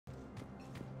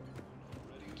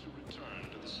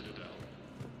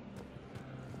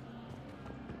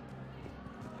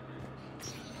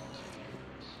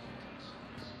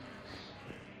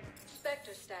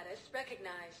Ex-Cerberus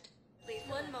recognized. Please,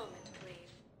 one moment, please.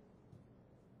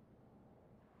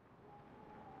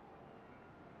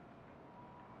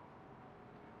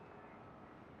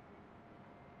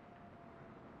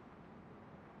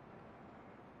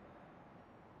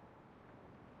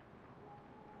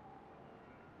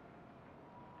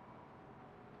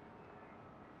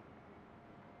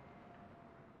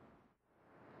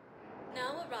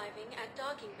 Now arriving at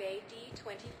docking bay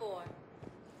D-24.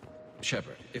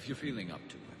 Shepard, if you're feeling up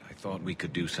to it, I thought we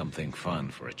could do something fun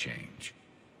for a change.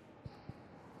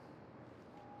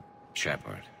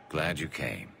 Shepard, glad you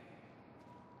came.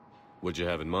 What'd you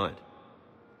have in mind?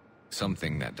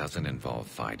 Something that doesn't involve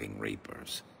fighting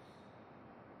Reapers.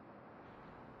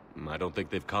 I don't think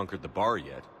they've conquered the bar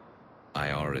yet.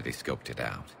 I already scoped it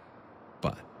out.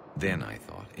 But then I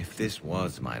thought, if this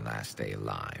was my last day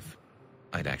alive,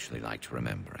 I'd actually like to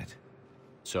remember it.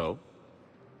 So?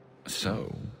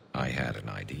 So, I had an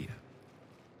idea.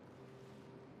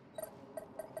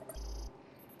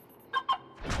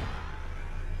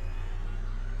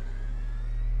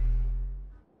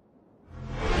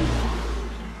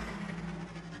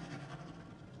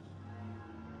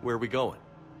 Where are we going?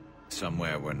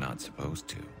 Somewhere we're not supposed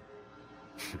to.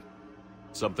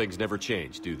 Some things never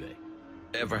change, do they?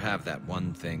 Ever have that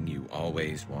one thing you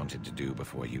always wanted to do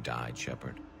before you died,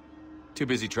 Shepard? Too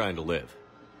busy trying to live.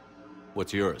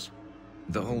 What's yours?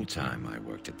 The whole time I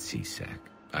worked at CSEC,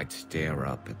 I'd stare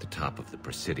up at the top of the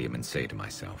Presidium and say to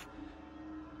myself,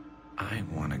 I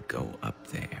want to go up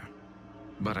there.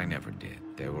 But I never did.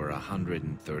 There were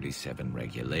 137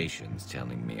 regulations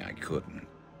telling me I couldn't.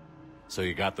 So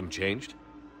you got them changed?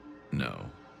 No.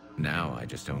 Now I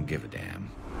just don't give a damn.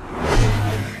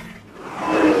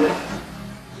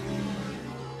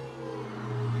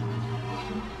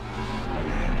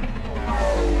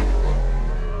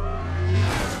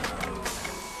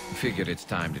 Figured it's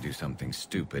time to do something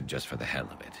stupid just for the hell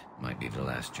of it. Might be the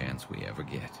last chance we ever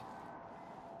get.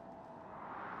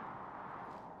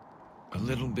 A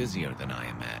little busier than I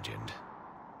imagined.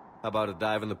 How about a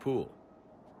dive in the pool?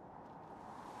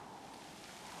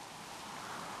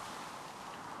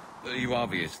 You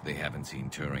obviously haven't seen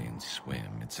Turians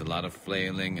swim. It's a lot of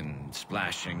flailing and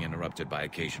splashing, interrupted by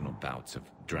occasional bouts of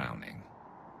drowning.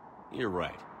 You're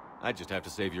right. I just have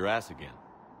to save your ass again.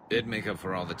 It'd make up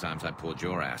for all the times I pulled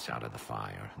your ass out of the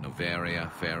fire.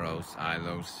 Noveria, Pharos,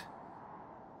 Ilos.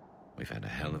 We've had a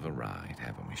hell of a ride,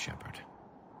 haven't we, Shepard?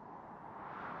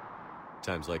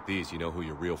 Times like these, you know who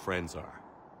your real friends are.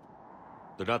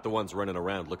 They're not the ones running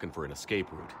around looking for an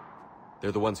escape route.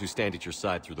 They're the ones who stand at your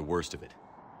side through the worst of it.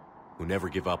 Who never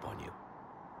give up on you.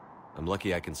 I'm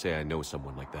lucky I can say I know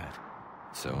someone like that.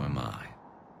 So am I.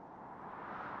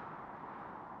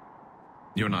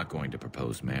 You're not going to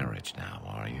propose marriage now,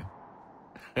 are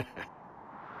you?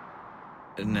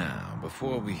 Now,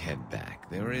 before we head back,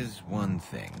 there is one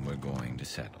thing we're going to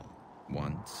settle.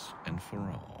 Once and for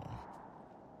all.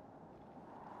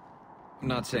 I'm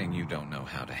not saying you don't know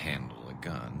how to handle a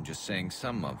gun, just saying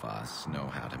some of us know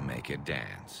how to make it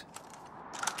dance.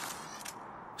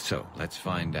 So, let's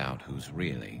find out who's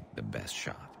really the best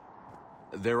shot.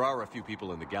 There are a few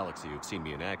people in the galaxy who've seen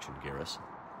me in action, Garrus.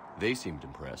 They seemed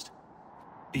impressed.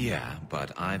 Yeah,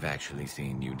 but I've actually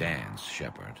seen you dance,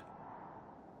 Shepard.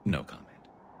 No comment.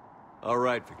 All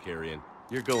right, Vicarian.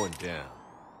 You're going down.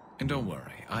 And don't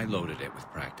worry, I loaded it with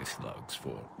practice slugs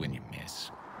for when you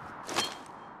miss.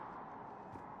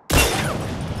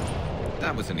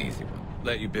 That was an easy one.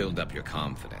 Let you build up your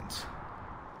confidence.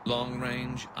 Long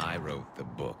range, I wrote the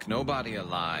book. Nobody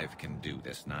alive can do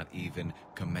this, not even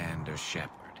Commander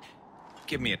Shepard.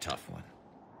 Give me a tough one.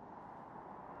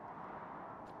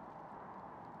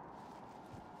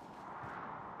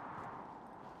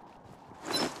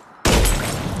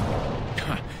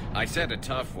 I said a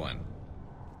tough one.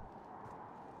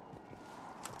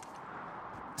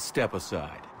 Step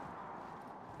aside.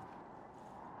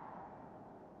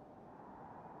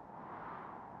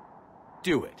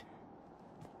 Do it.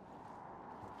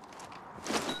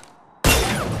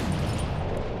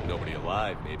 Nobody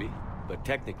alive, maybe, but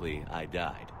technically, I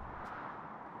died.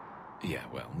 Yeah,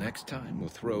 well, next time we'll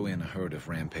throw in a herd of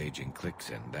rampaging cliques,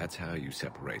 and that's how you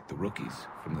separate the rookies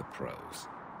from the pros.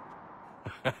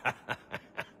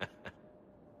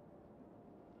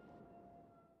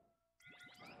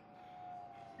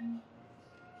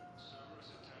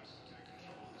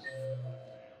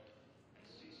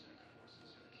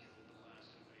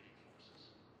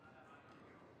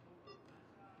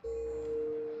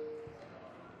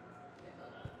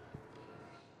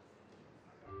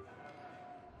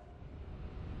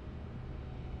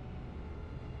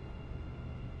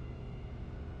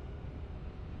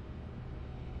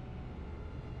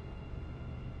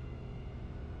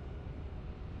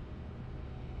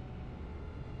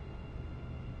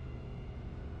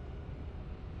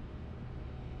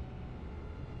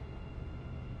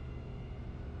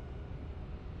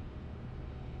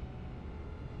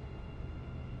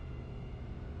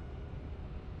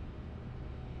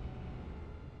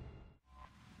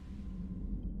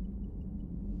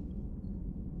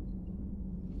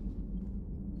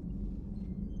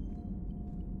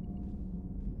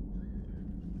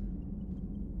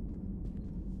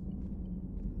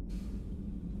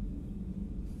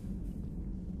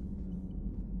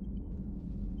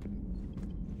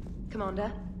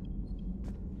 Commander?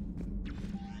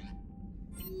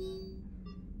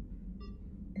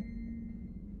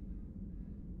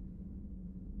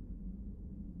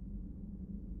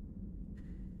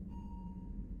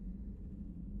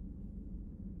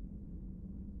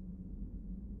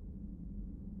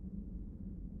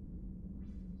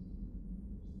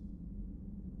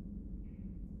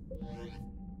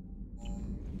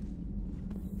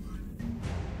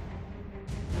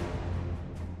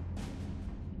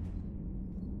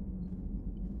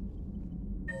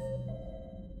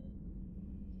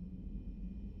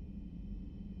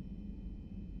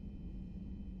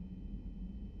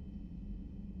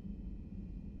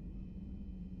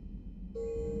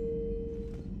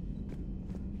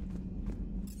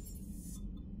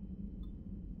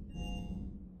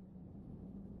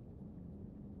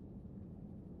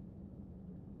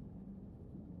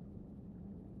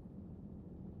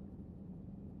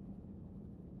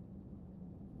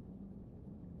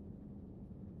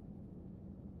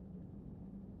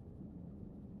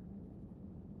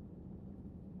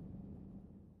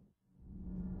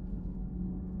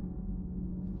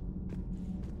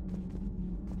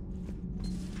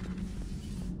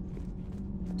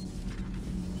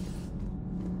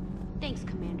 Thanks,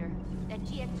 Commander. That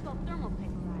GX-12 thermal pick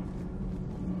arrived.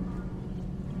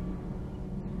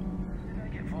 Did I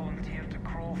get volunteered to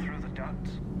crawl through the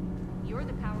ducts? You're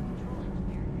the power control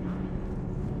engineer, not me.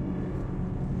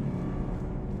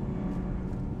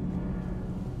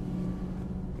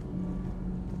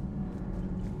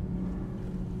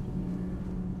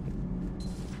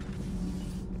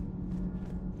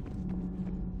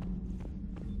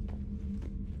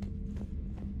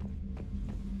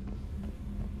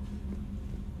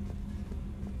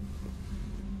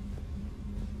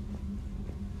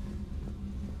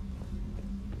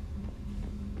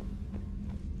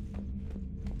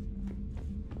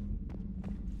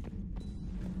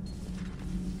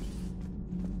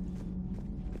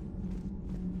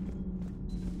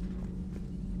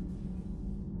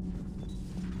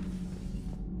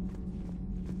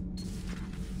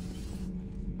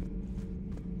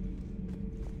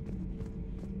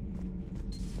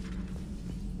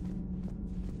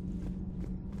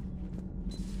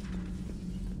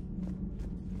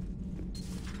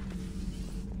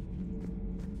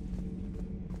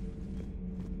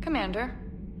 Commander?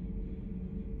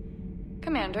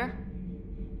 Commander?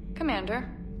 Commander?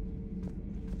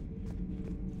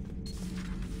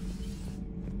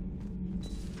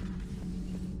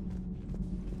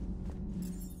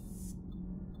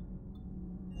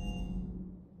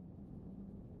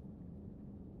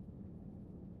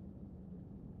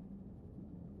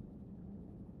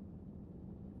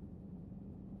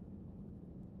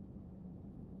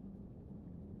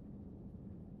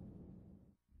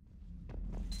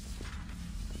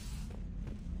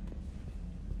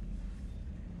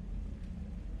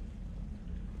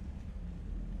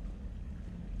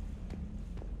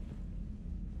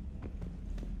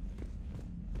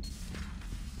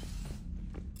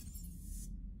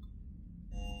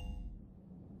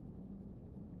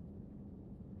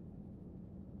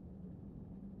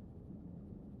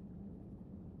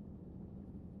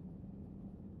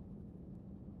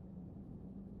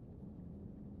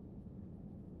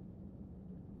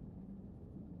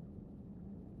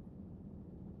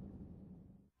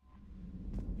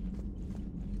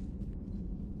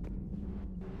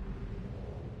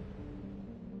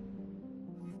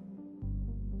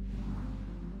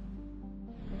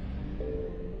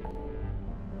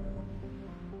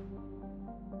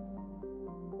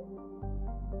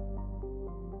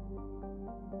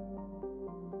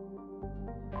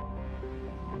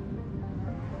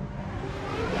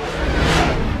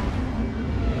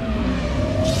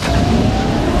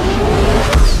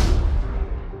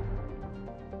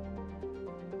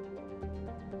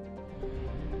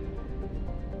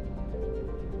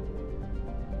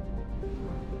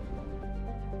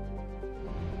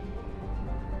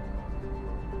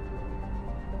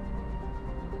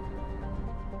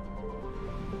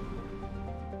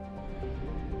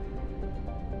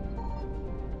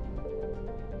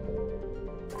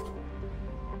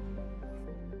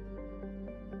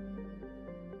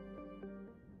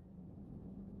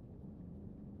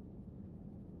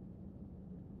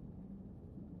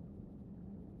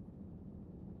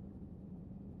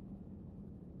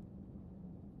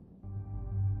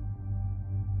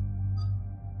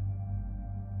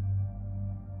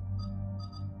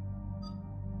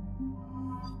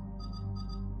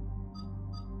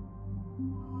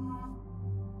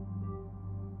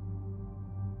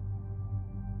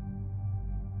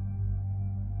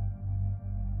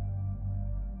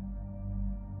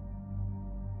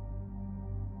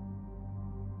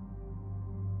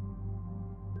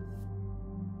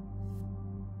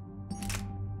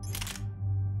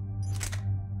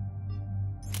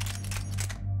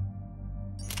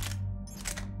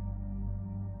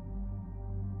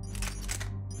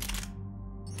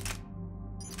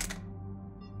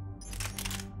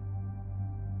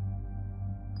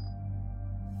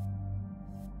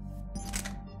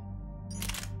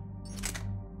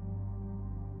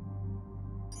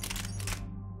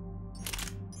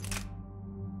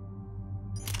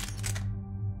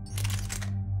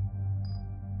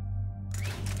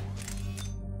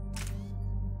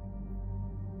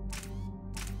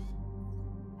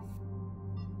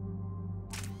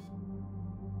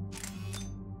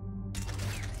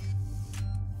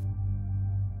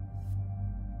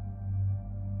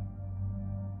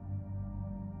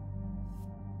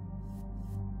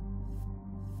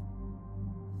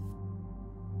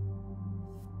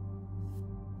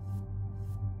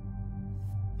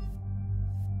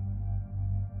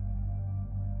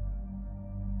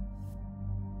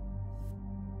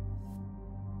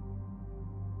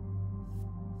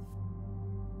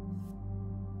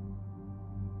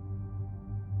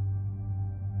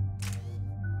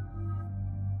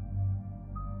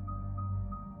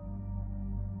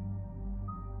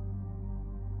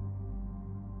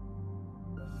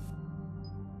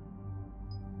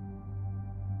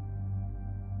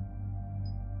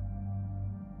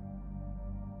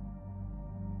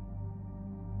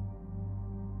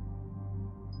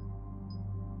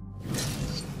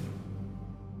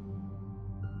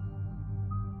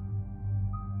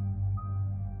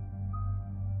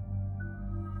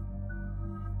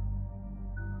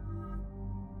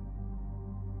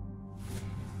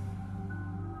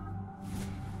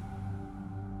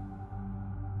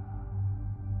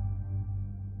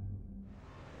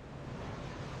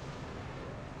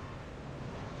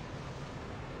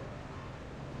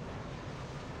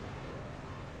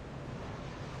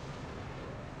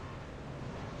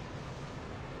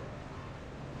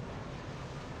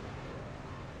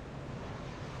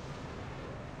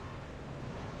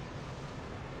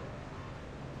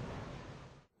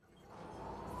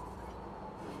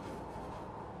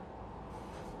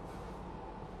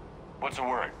 What's the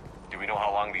word? Do we know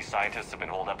how long these scientists have been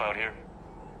holed up out here?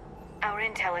 Our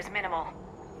intel is minimal.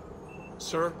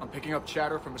 Sir, I'm picking up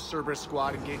chatter from a Cerberus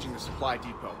squad engaging the supply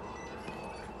depot.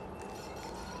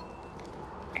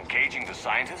 Engaging the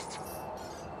scientists?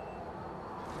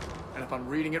 And if I'm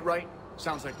reading it right,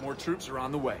 sounds like more troops are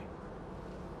on the way.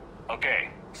 Okay,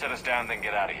 set us down, then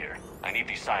get out of here. I need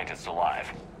these scientists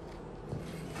alive.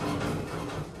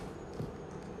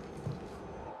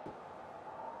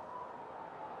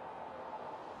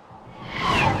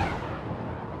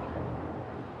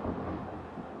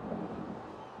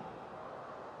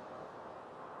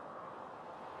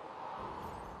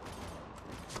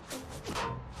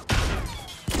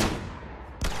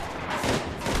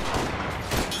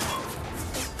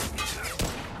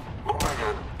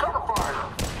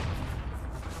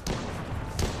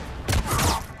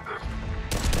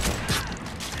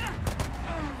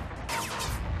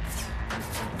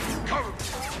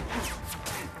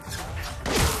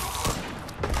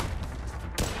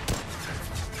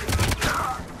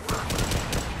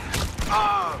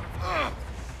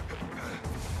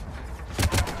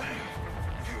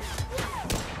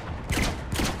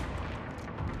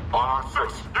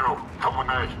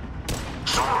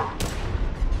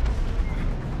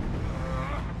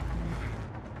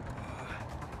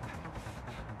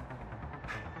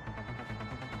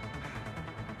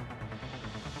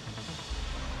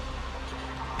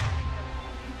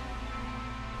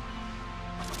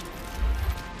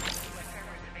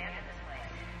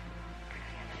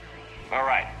 All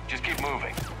right, just keep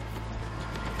moving.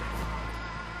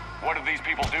 What did these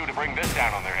people do to bring this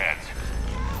down on their heads?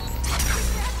 I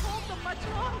can't hold them much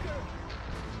longer.